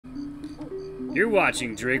You're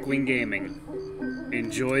watching Drakewing Gaming.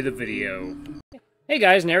 Enjoy the video. Hey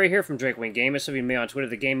guys, Nary here from Drakewing Gaming. Some of you me on Twitter,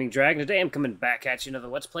 The Gaming Dragon. Today I'm coming back at you another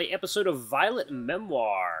Let's Play episode of Violet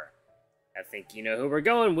Memoir. I think you know who we're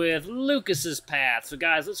going with, Lucas's Path. So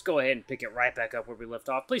guys, let's go ahead and pick it right back up where we left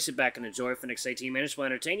off. Please sit back and enjoy for the next 18 minutes. We'll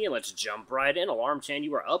entertain you. Let's jump right in. Alarm Chan,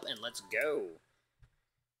 you are up, and let's go.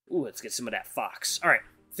 Ooh, let's get some of that fox. Alright,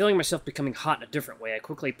 feeling myself becoming hot in a different way, I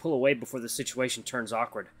quickly pull away before the situation turns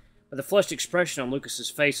awkward. With a flushed expression on Lucas's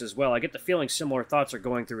face as well, I get the feeling similar thoughts are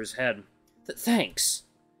going through his head. Thanks.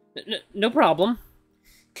 No problem.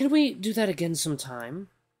 Can we do that again sometime?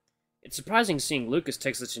 It's surprising seeing Lucas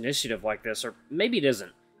take such initiative like this, or maybe it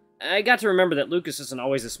isn't. I got to remember that Lucas isn't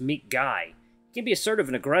always this meek guy. He can be assertive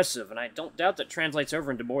and aggressive, and I don't doubt that translates over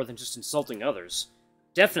into more than just insulting others.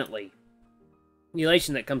 Definitely. The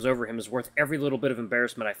elation that comes over him is worth every little bit of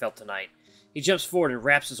embarrassment I felt tonight. He jumps forward and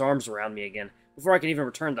wraps his arms around me again. Before I can even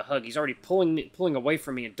return the hug, he's already pulling away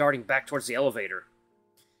from me and darting back towards the elevator.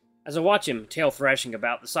 As I watch him, tail thrashing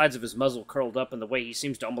about, the sides of his muzzle curled up and the way he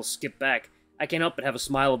seems to almost skip back, I can't help but have a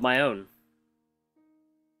smile of my own.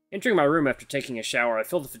 Entering my room after taking a shower, I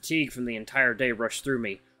feel the fatigue from the entire day rush through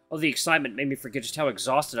me. All the excitement made me forget just how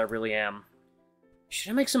exhausted I really am.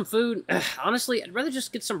 Should I make some food? Honestly, I'd rather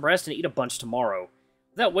just get some rest and eat a bunch tomorrow.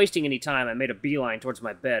 Without wasting any time, I made a beeline towards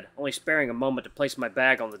my bed, only sparing a moment to place my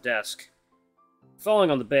bag on the desk.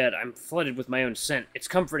 Falling on the bed, I'm flooded with my own scent. It's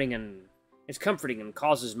comforting and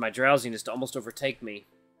causes my drowsiness to almost overtake me.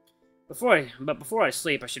 But before I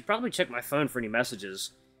sleep, I should probably check my phone for any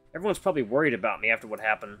messages. Everyone's probably worried about me after what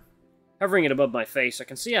happened. Hovering it above my face, I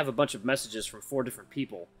can see I have a bunch of messages from 4 different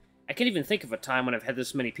people. I can't even think of a time when I've had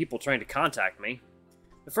this many people trying to contact me.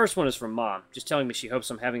 The first one is from Mom, just telling me she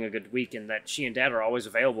hopes I'm having a good week and that she and Dad are always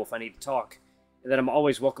available if I need to talk, and that I'm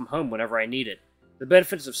always welcome home whenever I need it. The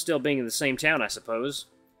benefits of still being in the same town, I suppose.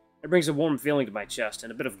 It brings a warm feeling to my chest,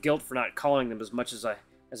 and a bit of guilt for not calling them as much,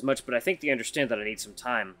 but I think they understand that I need some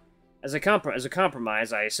time. As a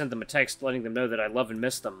compromise, I send them a text letting them know that I love and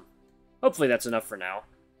miss them. Hopefully that's enough for now.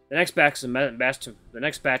 The next batch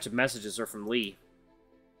of messages are from Lee.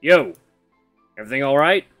 Yo! Everything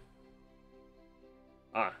alright?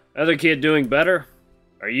 Other kid doing better?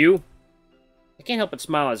 Are you? I can't help but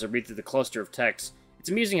smile as I read through the cluster of texts. It's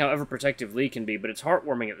amusing how overprotective Lee can be, but it's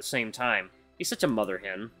heartwarming at the same time. He's such a mother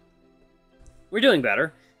hen. We're doing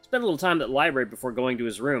better. Spent a little time at the library before going to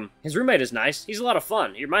his room. His roommate is nice. He's a lot of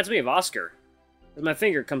fun. He reminds me of Oscar. As my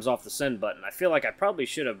finger comes off the send button, I feel like I probably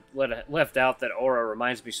should have left out that Aura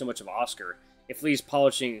reminds me so much of Oscar, if Lee's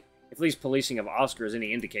policing of Oscar is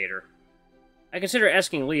any indicator. I consider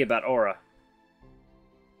asking Lee about Aura.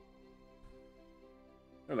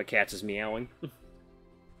 One of my cats is meowing.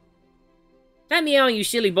 Stop meowing, you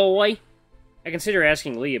silly boy! I consider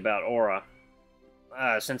asking Lee about Aura.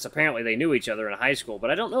 Since apparently they knew each other in high school, but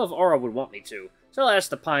I don't know if Aura would want me to, so I'll ask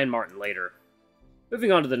the Pine Martin later.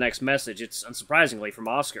 Moving on to the next message, it's unsurprisingly from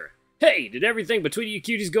Oscar. Hey, did everything between you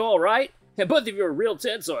cuties go alright? Both of you are real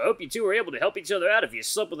tense, so I hope you two were able to help each other out. If you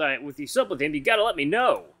slept with him, you gotta let me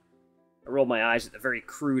know. I rolled my eyes at the very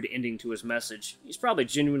crude ending to his message. He's probably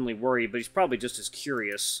genuinely worried, but he's probably just as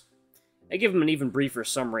curious. I give him an even briefer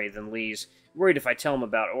summary than Lee's, worried that if I tell him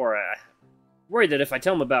about Aura,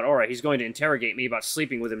 he's going to interrogate me about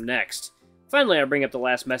sleeping with him next. Finally, I bring up the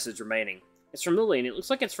last message remaining. It's from Lily, and it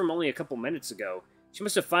looks like it's from only a couple minutes ago. She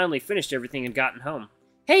must have finally finished everything and gotten home.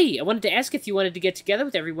 Hey, I wanted to ask if you wanted to get together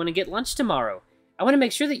with everyone and get lunch tomorrow. I want to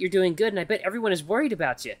make sure that you're doing good, and I bet everyone is worried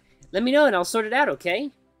about you. Let me know, and I'll sort it out,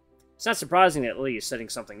 okay? It's not surprising that Lily is setting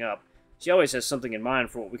something up. She always has something in mind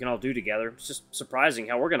for what we can all do together. It's just surprising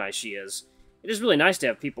how organized she is. It is really nice to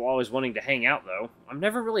have people always wanting to hang out, though. I've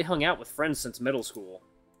never really hung out with friends since middle school.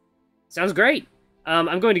 Sounds great.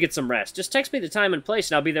 I'm going to get some rest. Just text me the time and place,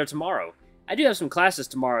 and I'll be there tomorrow. I do have some classes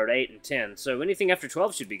tomorrow at 8 and 10, so anything after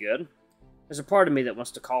 12 should be good. There's a part of me that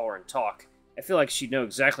wants to call her and talk. I feel like she'd know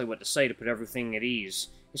exactly what to say to put everything at ease.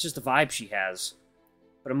 It's just the vibe she has.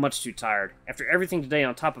 But I'm much too tired. After everything today,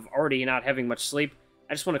 on top of already not having much sleep,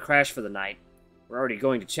 I just want to crash for the night. We're already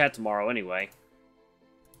going to chat tomorrow anyway.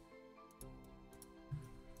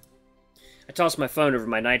 I toss my phone over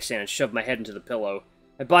my nightstand and shove my head into the pillow.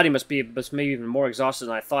 My body must be even more exhausted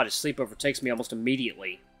than I thought as sleep overtakes me almost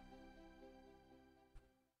immediately.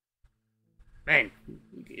 Man,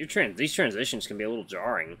 these transitions can be a little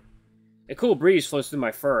jarring. A cool breeze flows through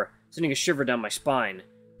my fur, sending a shiver down my spine.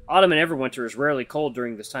 Autumn and Everwinter is rarely cold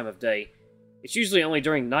during this time of day. It's usually only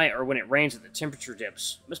during night or when it rains that the temperature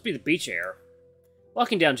dips. It must be the beach air.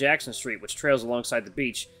 Walking down Jackson Street, which trails alongside the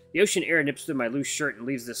beach, the ocean air nips through my loose shirt and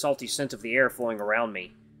leaves the salty scent of the air flowing around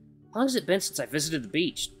me. How long has it been since I visited the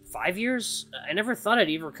beach? 5 years? I never thought I'd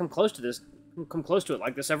ever come close to this come close to it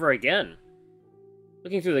like this ever again.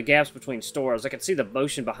 Looking through the gaps between stores, I could see the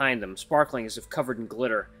ocean behind them, sparkling as if covered in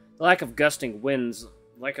glitter. The lack of gusting winds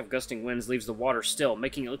leaves the water still,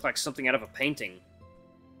 making it look like something out of a painting.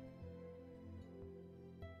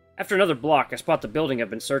 After another block, I spot the building I've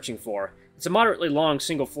been searching for. It's a moderately long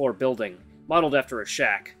single-floor building, modeled after a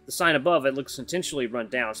shack. The sign above it looks intentionally run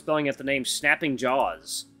down, spelling out the name Snapping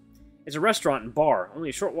Jaws. It's a restaurant and bar, only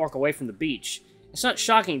a short walk away from the beach. It's not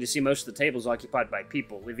shocking to see most of the tables occupied by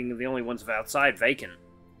people, leaving the only ones outside vacant.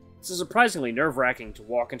 It's surprisingly nerve-wracking to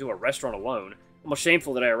walk into a restaurant alone, almost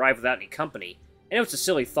shameful that I arrived without any company. I know it's a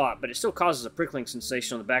silly thought, but it still causes a prickling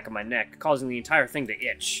sensation on the back of my neck, causing the entire thing to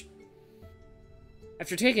itch.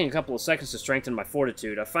 After taking a couple of seconds to strengthen my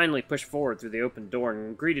fortitude, I finally pushed forward through the open door and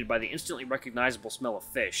am greeted by the instantly recognizable smell of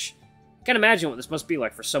fish. I can't imagine what this must be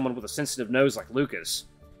like for someone with a sensitive nose like Lucas.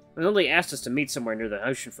 When Lily asked us to meet somewhere near the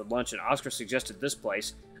ocean for lunch and Oscar suggested this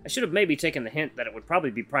place, I should have maybe taken the hint that it would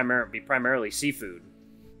probably be primarily seafood.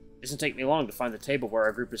 It doesn't take me long to find the table where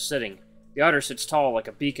our group is sitting. The otter sits tall like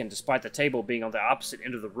a beacon despite the table being on the opposite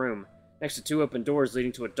end of the room, next to two open doors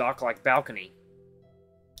leading to a dock-like balcony.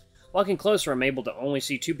 Walking closer, I'm able to only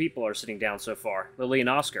see two people are sitting down so far, Lily and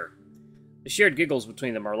Oscar. The shared giggles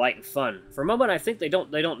between them are light and fun. For a moment, I think they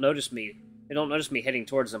don't notice me. They don't notice me heading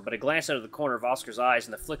towards them, but a glance out of the corner of Oscar's eyes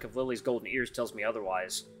and the flick of Lily's golden ears tells me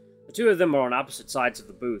otherwise. The two of them are on opposite sides of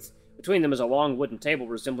the booth. Between them is a long wooden table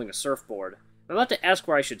resembling a surfboard. I'm about to ask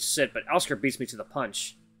where I should sit, but Oscar beats me to the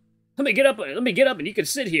punch. Let me get up and you can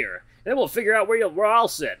sit here. Then we'll figure out where I'll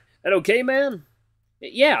sit. That okay, man?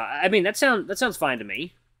 Yeah, I mean, that sounds fine to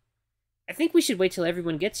me. I think we should wait till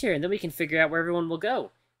everyone gets here, and then we can figure out where everyone will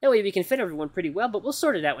go. That way we can fit everyone pretty well, but we'll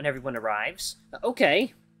sort it out when everyone arrives.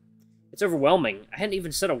 Okay. It's overwhelming. I hadn't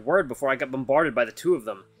even said a word before I got bombarded by the two of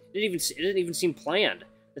them. It didn't even seem planned.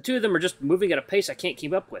 The two of them are just moving at a pace I can't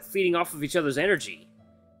keep up with, feeding off of each other's energy.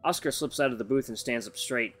 Oscar slips out of the booth and stands up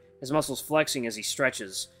straight, his muscles flexing as he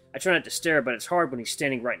stretches. I try not to stare, but it's hard when he's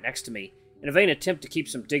standing right next to me. In a vain attempt to keep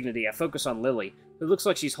some dignity, I focus on Lily, who looks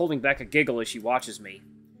like she's holding back a giggle as she watches me.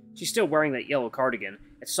 She's still wearing that yellow cardigan.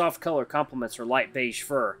 Its soft color complements her light beige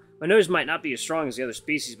fur. My nose might not be as strong as the other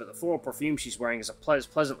species, but the floral perfume she's wearing is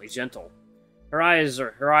pleasantly gentle. Her eyes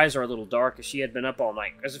are a little dark, as if she had been up all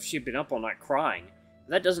night crying.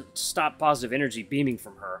 But that doesn't stop positive energy beaming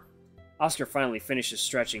from her. Oscar finally finishes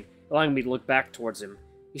stretching, allowing me to look back towards him.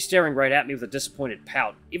 He's staring right at me with a disappointed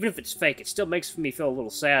pout. Even if it's fake, it still makes me feel a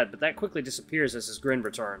little sad, but that quickly disappears as his grin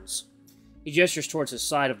returns. He gestures towards his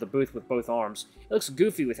side of the booth with both arms. It looks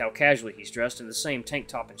goofy with how casually he's dressed in the same tank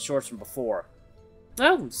top and shorts from before.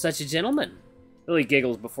 Oh, such a gentleman. Lily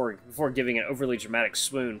giggles before giving an overly dramatic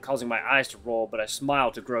swoon, causing my eyes to roll, but I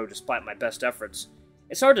smile to grow despite my best efforts.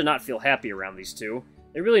 It's hard to not feel happy around these two.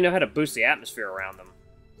 They really know how to boost the atmosphere around them.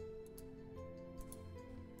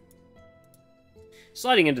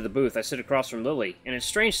 Sliding into the booth, I sit across from Lily, and it's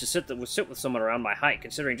strange to sit with someone around my height,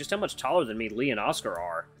 considering just how much taller than me Lee and Oscar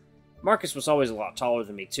are. Marcus was always a lot taller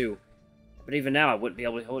than me too, but even now it wouldn't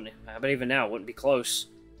be close.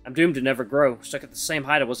 I'm doomed to never grow, stuck at the same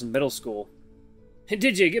height I was in middle school.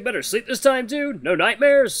 Did you get better sleep this time, dude? No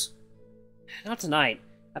nightmares? Not tonight.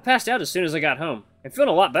 I passed out as soon as I got home. I'm feeling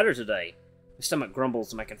a lot better today. My stomach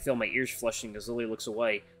grumbles and I can feel my ears flushing as Lily looks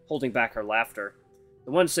away, holding back her laughter.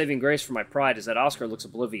 The one saving grace for my pride is that Oscar looks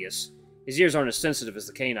oblivious. His ears aren't as sensitive as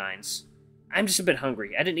the canines. I'm just a bit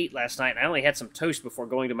hungry. I didn't eat last night, and I only had some toast before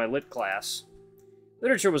going to my lit class.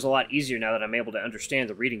 Literature was a lot easier now that I'm able to understand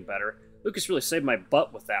the reading better. Lucas really saved my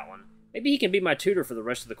butt with that one. Maybe he can be my tutor for the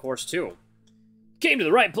rest of the course, too. Came to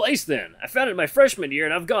the right place, then. I found it my freshman year,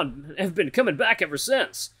 and I've been coming back ever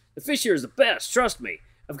since. The fish here is the best, trust me.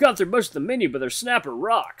 I've gone through most of the menu, but their snapper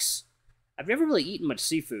rocks. I've never really eaten much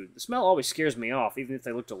seafood. The smell always scares me off, even if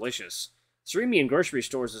they look delicious. Surimi in grocery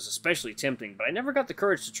stores is especially tempting, but I never got the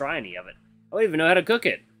courage to try any of it. I don't even know how to cook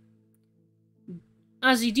it.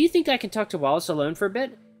 Ozzy, do you think I can talk to Wallace alone for a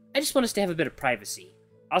bit? I just want us to have a bit of privacy.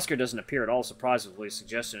 Oscar doesn't appear at all surprised with Lily's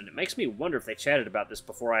suggestion, and it makes me wonder if they chatted about this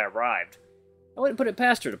before I arrived. I wouldn't put it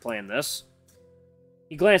past her to plan this.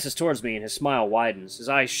 He glances towards me and his smile widens. His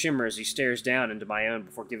eyes shimmer as he stares down into my own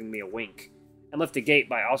before giving me a wink. I'm left agape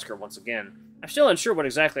by Oscar once again. I'm still unsure what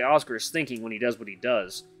exactly Oscar is thinking when he does what he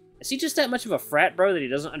does. Is he just that much of a frat bro that he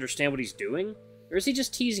doesn't understand what he's doing? Or is he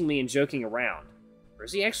just teasing me and joking around? Or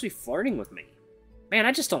is he actually flirting with me? Man,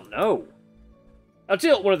 I just don't know. I'll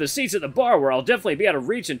tilt one of the seats at the bar where I'll definitely be out of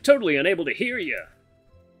reach and totally unable to hear you.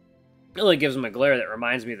 Lily gives him a glare that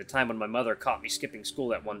reminds me of the time when my mother caught me skipping school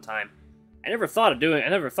that one time. I never thought of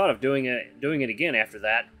doing it again after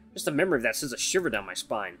that. Just the memory of that sends a shiver down my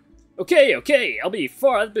spine. Okay, I'll be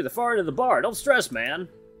the far end of the bar. Don't stress, man.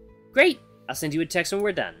 Great. I'll send you a text when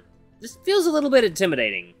we're done. This feels a little bit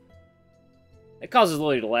intimidating. It causes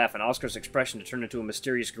Lily to laugh and Oscar's expression to turn into a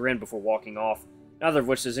mysterious grin before walking off, neither of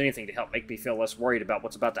which does anything to help make me feel less worried about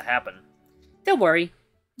what's about to happen. Don't worry.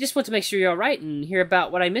 I just want to make sure you're alright and hear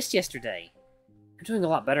about what I missed yesterday. I'm doing a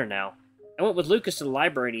lot better now. I went with Lucas to the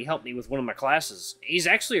library and he helped me with one of my classes. He's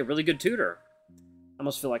actually a really good tutor. I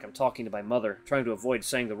almost feel like I'm talking to my mother, trying to avoid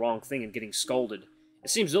saying the wrong thing and getting scolded. It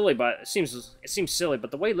seems silly, but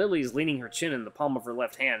the way Lily is leaning her chin in the palm of her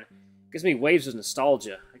left hand gives me waves of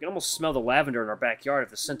nostalgia. I can almost smell the lavender in our backyard if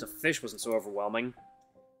the scent of fish wasn't so overwhelming.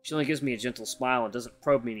 She only gives me a gentle smile and doesn't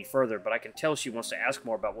probe me any further, but I can tell she wants to ask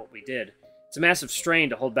more about what we did. It's a massive strain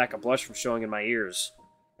to hold back a blush from showing in my ears.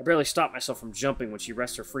 I barely stop myself from jumping when she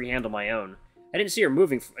rests her free hand on my own. I didn't see her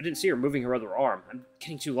moving her other arm. I'm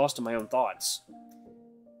getting too lost in my own thoughts.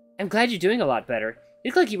 I'm glad you're doing a lot better. You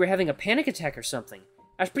look like you were having a panic attack or something.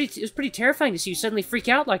 It was pretty terrifying to see you suddenly freak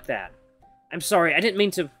out like that. I'm sorry, I didn't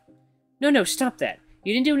mean to... No, stop that.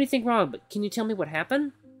 You didn't do anything wrong, but can you tell me what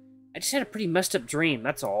happened? I just had a pretty messed up dream,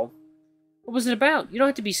 that's all. What was it about? You don't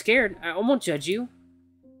have to be scared. I won't judge you.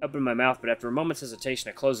 I opened my mouth, but after a moment's hesitation,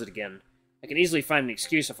 I closed it again. I can easily find an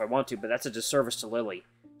excuse if I want to, but that's a disservice to Lily.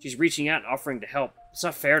 She's reaching out and offering to help. It's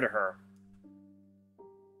not fair to her.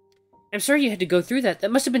 I'm sorry you had to go through that.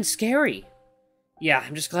 That must have been scary. Yeah,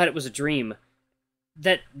 I'm just glad it was a dream.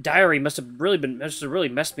 That diary must have really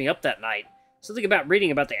messed me up that night. Something about reading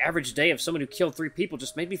about the average day of someone who killed 3 people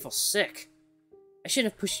just made me feel sick. I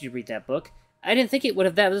shouldn't have pushed you to read that book. I didn't think it would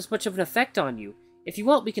have that much of an effect on you. If you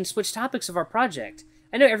want, we can switch topics of our project.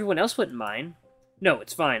 I know everyone else wouldn't mind. No,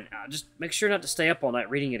 it's fine. Just make sure not to stay up all night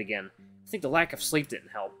reading it again. I think the lack of sleep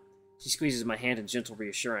didn't help. She squeezes my hand in gentle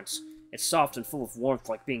reassurance. It's soft and full of warmth,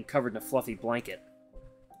 like being covered in a fluffy blanket.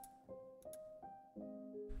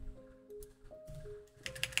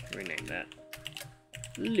 Rename that.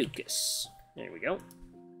 Lucas. There we go.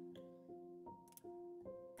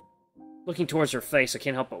 Looking towards her face, I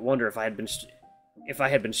can't help but wonder if I had been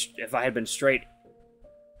straight.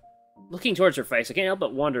 Looking towards her face, I can't help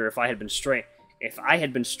but wonder if I had been straight.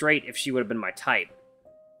 If she would have been my type.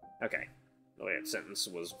 Okay. The way that sentence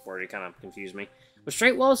was worded kind of confused me. Would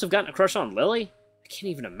straight Wallace have gotten a crush on Lily? I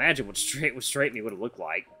can't even imagine what straight me would have looked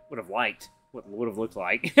like. Would have looked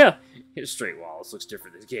like. His straight Wallace looks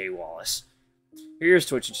different than gay Wallace. Her ears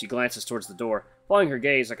twitch and she glances towards the door. Following her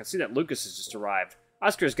gaze, I can see that Lucas has just arrived.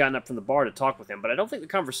 Oscar has gotten up from the bar to talk with him, but I don't think the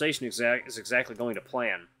conversation is exactly going to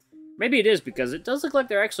plan. Maybe it is, because it does look like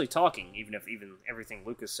they're actually talking, even if everything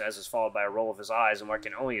Lucas says is followed by a roll of his eyes and what I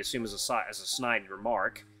can only assume is a snide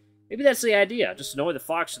remark. Maybe that's the idea, just annoy the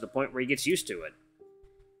fox to the point where he gets used to it.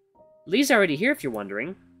 Lee's already here, if you're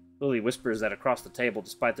wondering. Lily whispers that across the table,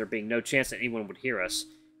 despite there being no chance that anyone would hear us.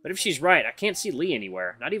 But if she's right, I can't see Lee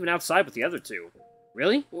anywhere, not even outside with the other two.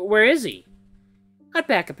 Really? Where is he? Got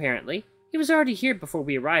back, apparently. He was already here before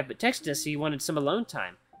we arrived, but texted us he wanted some alone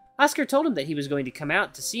time. Oscar told him that he was going to come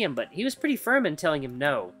out to see him, but he was pretty firm in telling him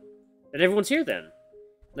no. Then everyone's here, then.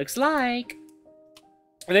 Looks like...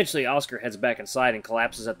 Eventually, Oscar heads back inside and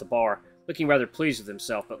collapses at the bar, looking rather pleased with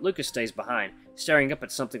himself, but Lucas stays behind, staring up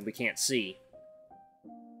at something we can't see.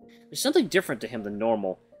 There's something different to him than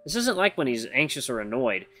normal. This isn't like when he's anxious or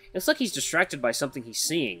annoyed. It's like he's distracted by something he's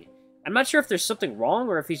seeing. I'm not sure if there's something wrong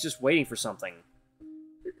or if he's just waiting for something.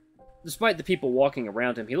 Despite the people walking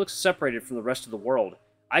around him, he looks separated from the rest of the world,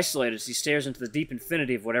 isolated as he stares into the deep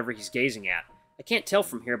infinity of whatever he's gazing at. I can't tell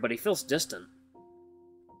from here, but he feels distant.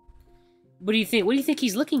 What do you think? What do you think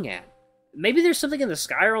he's looking at? Maybe there's something in the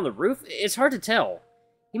sky or on the roof? It's hard to tell.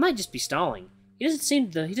 He might just be stalling. He doesn't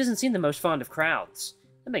seem the most fond of crowds.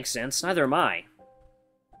 That makes sense. Neither am I.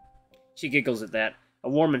 She giggles at that, a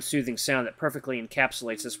warm and soothing sound that perfectly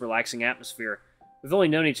encapsulates this relaxing atmosphere. We've only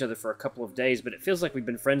known each other for a couple of days, but it feels like we've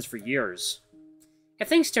been friends for years. If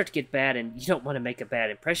things start to get bad and you don't want to make a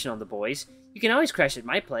bad impression on the boys, you can always crash at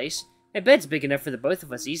my place. My bed's big enough for the both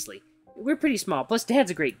of us easily. We're pretty small, plus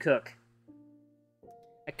Dad's a great cook.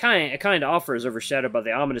 A kind offer is overshadowed by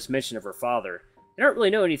the ominous mention of her father. I don't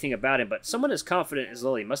really know anything about him, but someone as confident as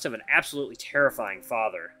Lily must have an absolutely terrifying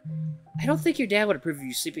father. I don't think your dad would approve of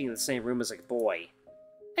you sleeping in the same room as a boy.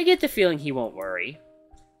 I get the feeling he won't worry.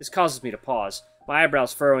 This causes me to pause, my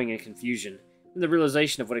eyebrows furrowing in confusion. Then the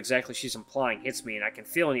realization of what exactly she's implying hits me, and I can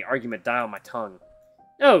feel any argument die on my tongue.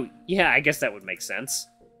 Oh, yeah, I guess that would make sense.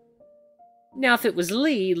 Now, if it was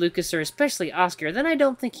Lee, Lucas, or especially Oscar, then I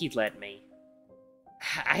don't think he'd let me.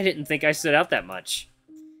 I didn't think I stood out that much.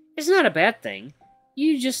 It's not a bad thing.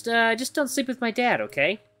 You just don't sleep with my dad,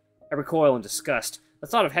 okay? I recoil in disgust. The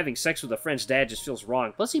thought of having sex with a friend's dad just feels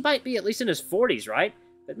wrong. Plus, he might be at least in his 40s, right?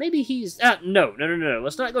 But maybe he's... No.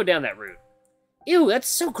 Let's not go down that route. Ew, that's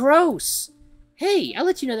so gross. Hey, I'll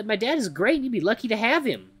let you know that my dad is great and you'd be lucky to have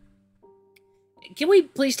him. Can we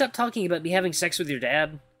please stop talking about me having sex with your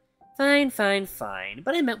dad? Fine, fine, fine,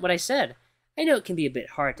 but I meant what I said. I know it can be a bit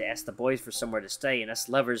hard to ask the boys for somewhere to stay, and us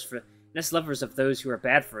lovers of those who are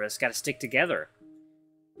bad for us gotta stick together.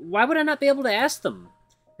 Why would I not be able to ask them?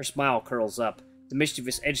 Her smile curls up. The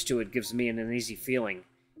mischievous edge to it gives me an uneasy feeling.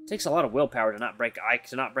 It takes a lot of willpower to not break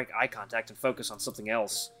eye contact and focus on something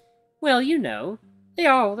else. Well, you know,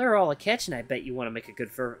 they're all a catch, and I bet you want to make a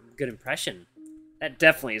good impression. That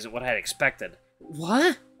definitely isn't what I had expected.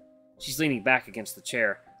 What? She's leaning back against the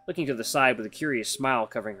chair, looking to the side with a curious smile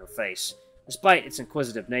covering her face. Despite its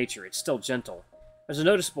inquisitive nature, it's still gentle. There's a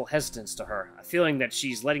noticeable hesitance to her, a feeling that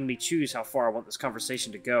she's letting me choose how far I want this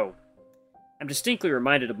conversation to go. I'm distinctly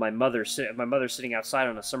reminded of my mother sitting outside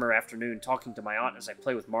on a summer afternoon talking to my aunt as I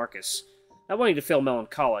play with Marcus. Not wanting to feel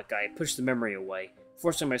melancholic, I push the memory away,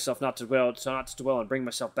 forcing myself not to dwell and bring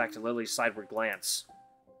myself back to Lily's sideward glance.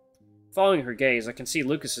 Following her gaze, I can see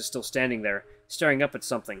Lucas is still standing there, staring up at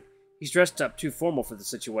something. He's dressed up too formal for the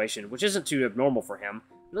situation, which isn't too abnormal for him.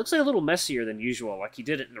 It looks like a little messier than usual, like he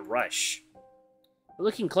did it in a rush. But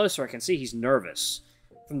looking closer, I can see he's nervous.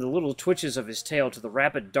 From the little twitches of his tail to the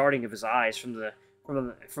rapid darting of his eyes,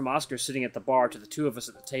 from Oscar sitting at the bar to the two of us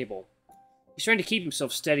at the table. He's trying to keep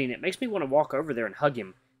himself steady, and it makes me want to walk over there and hug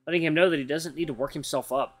him, letting him know that he doesn't need to work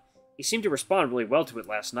himself up. He seemed to respond really well to it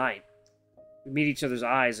last night. We meet each other's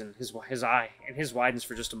eyes, and his widens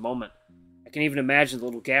for just a moment. I can even imagine the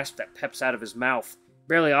little gasp that peps out of his mouth,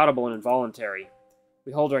 barely audible and involuntary.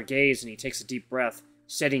 We hold our gaze, and he takes a deep breath,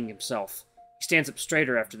 steadying himself. He stands up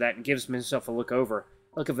straighter after that and gives himself a look over,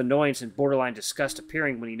 a look of annoyance and borderline disgust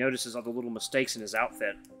appearing when he notices all the little mistakes in his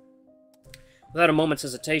outfit. Without a moment's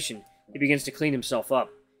hesitation, he begins to clean himself up.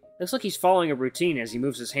 It looks like he's following a routine as he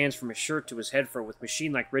moves his hands from his shirt to his head fur with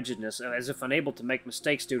machine-like rigidness, as if unable to make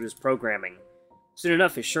mistakes due to his programming. Soon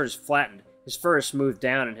enough, his shirt is flattened, his fur is smoothed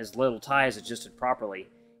down, and his little tie is adjusted properly.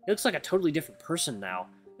 He looks like a totally different person now.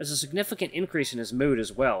 There's a significant increase in his mood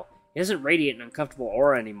as well. He doesn't radiate an uncomfortable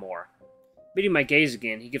aura anymore. Meeting my gaze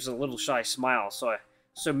again, he gives a little shy smile,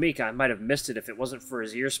 so meek I might have missed it if it wasn't for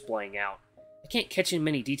his ears splaying out. I can't catch in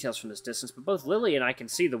many details from this distance, but both Lily and I can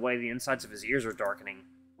see the way the insides of his ears are darkening.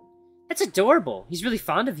 That's adorable. He's really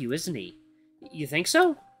fond of you, isn't he? You think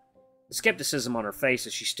so? The skepticism on her face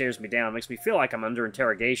as she stares me down makes me feel like I'm under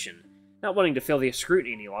interrogation. Not wanting to feel the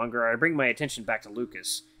scrutiny any longer, I bring my attention back to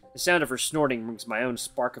Lucas. The sound of her snorting brings my own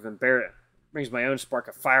spark of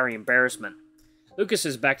fiery embarrassment. Lucas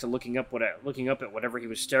is back to looking up at whatever he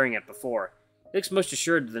was staring at before. He looks most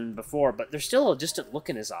assured than before, but there's still a distant look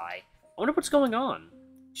in his eye. I wonder what's going on.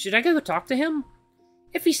 Should I go talk to him?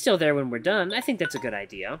 If he's still there when we're done, I think that's a good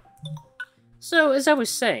idea. So, as I was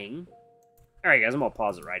saying... Alright guys, I'm gonna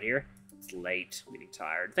pause it right here. It's late. I'm getting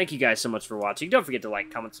tired. Thank you guys so much for watching. Don't forget to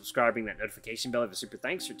like, comment, subscribe, ring that notification bell. Have a super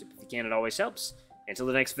thanks or tip if you can. It always helps. Until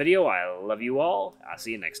the next video, I love you all. I'll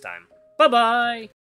see you next time. Bye-bye!